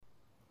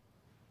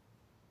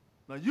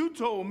Now, you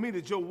told me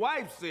that your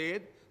wife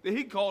said that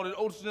he called it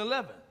Ocean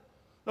 11.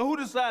 Now, who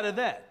decided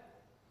that?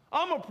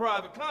 I'm a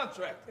private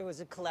contractor. It was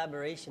a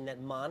collaboration.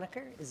 That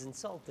moniker is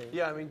insulting.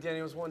 Yeah, I mean, Danny,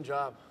 it was one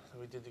job that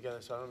we did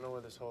together, so I don't know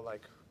where this whole,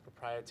 like,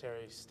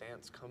 proprietary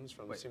stance comes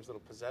from. It seems a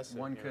little possessive.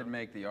 One could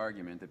make the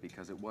argument that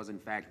because it was, in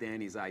fact,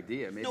 Danny's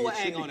idea, maybe No,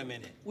 hang on a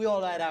minute. We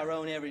all had our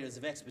own areas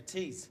of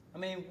expertise. I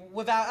mean,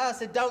 without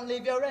us, it don't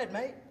leave your head,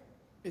 mate.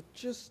 It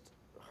just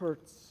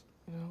hurts,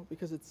 you know,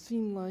 because it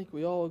seemed like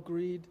we all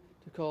agreed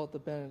to call it the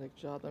Benedict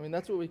job. I mean,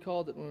 that's what we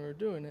called it when we were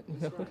doing it, you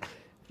know. Right.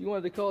 If you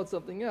wanted to call it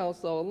something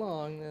else all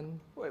along, then...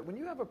 Wait, when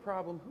you have a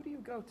problem, who do you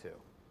go to?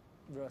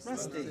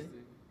 Rusty.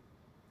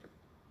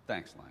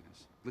 Thanks,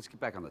 Linus. Let's get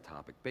back on the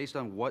topic. Based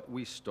on what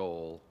we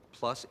stole,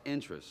 plus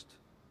interest,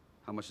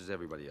 how much does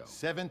everybody owe?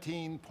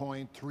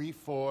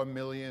 $17.34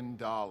 million.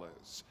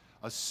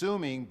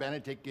 Assuming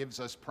Benedict gives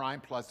us prime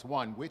plus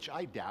one, which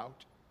I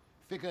doubt,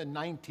 figure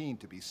 19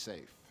 to be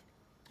safe.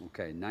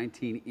 Okay,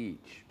 19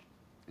 each.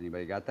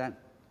 Anybody got that?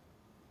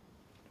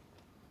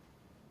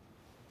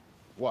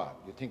 What?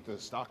 You think the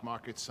stock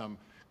market's some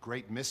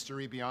great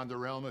mystery beyond the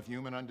realm of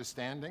human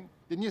understanding?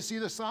 Didn't you see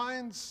the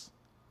signs?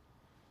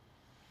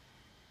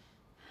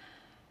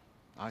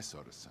 I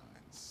saw the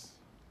signs.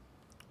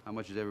 How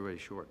much is everybody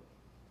short?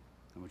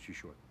 How much you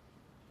short?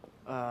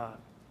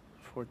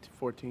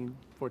 14.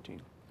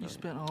 You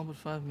spent all but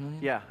 $5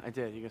 million? Yeah, I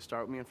did. You gonna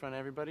start with me in front of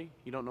everybody?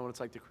 You don't know what it's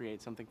like to create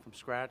something from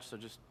scratch, so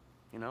just,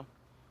 you know?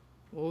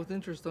 Well, with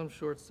interest, I'm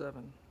short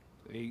 7.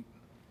 8.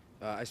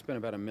 I spent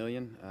about $1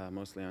 million,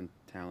 mostly on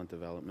talent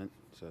development,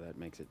 so that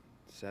makes it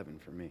 7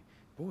 for me.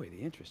 Boy, the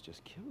interest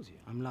just kills you.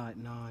 I'm like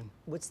 9.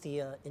 What's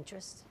the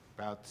interest?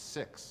 About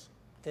 6.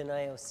 Then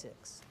I owe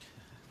 6.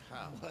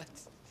 How? What?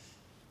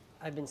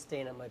 I've been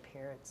staying at my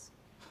parents'.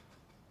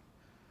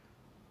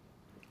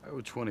 I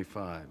owe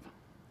 25.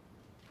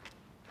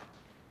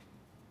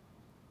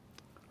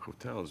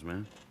 Hotels,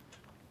 man.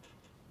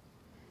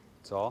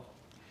 That's all?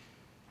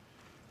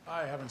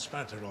 I haven't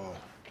spent it all,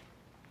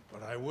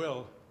 but I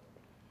will.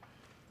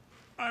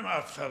 I'm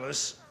out,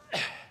 fellas.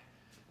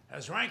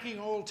 As ranking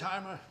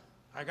old-timer,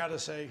 I gotta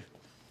say,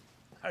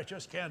 I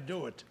just can't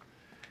do it.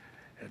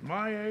 At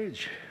my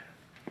age,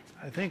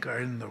 I think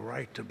I'm in the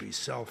right to be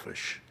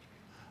selfish.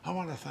 I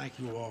want to thank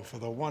you all for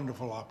the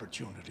wonderful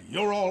opportunity.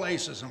 You're all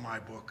aces in my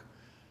book.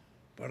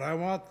 But I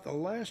want the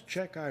last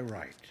check I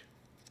write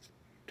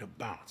to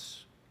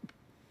bounce.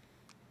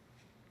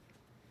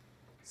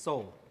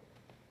 So,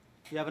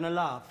 you having a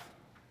laugh?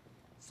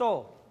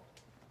 So.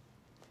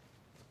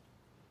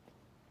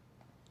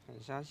 很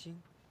伤心。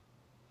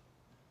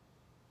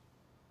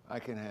 I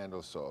can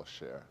handle Saul's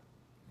share.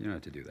 You don't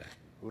have to do that.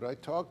 Who'd I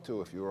talk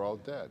to if you were all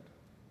dead?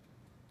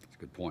 That's a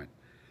good point.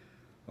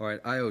 All right,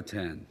 I owe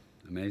 10.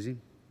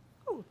 Amazing?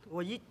 哦，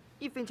我一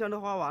分钱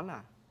都花完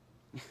了。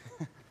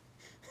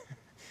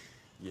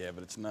 Yeah,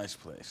 but it's a nice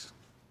place.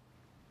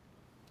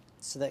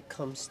 So that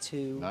comes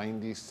to...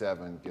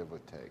 97, give or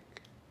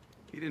take.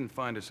 He didn't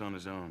find us on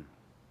his own.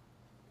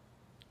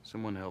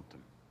 Someone helped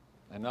him.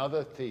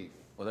 Another thief.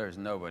 Well, there's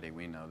nobody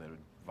we know that would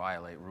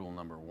violate rule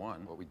number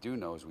 1. What we do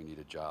know is we need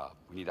a job.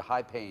 We need a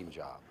high-paying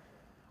job.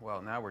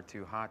 Well, now we're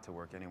too hot to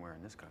work anywhere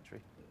in this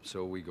country.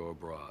 So we go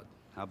abroad.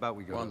 How about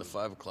we go... On to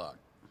 5 o'clock.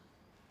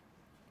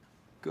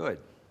 Good.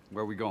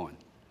 Where are we going?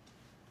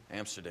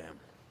 Amsterdam.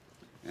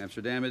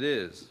 Amsterdam it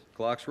is.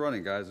 Clock's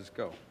running, guys. Let's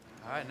go.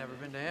 All right, never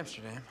been to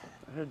Amsterdam.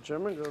 I heard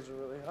German girls are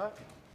really hot.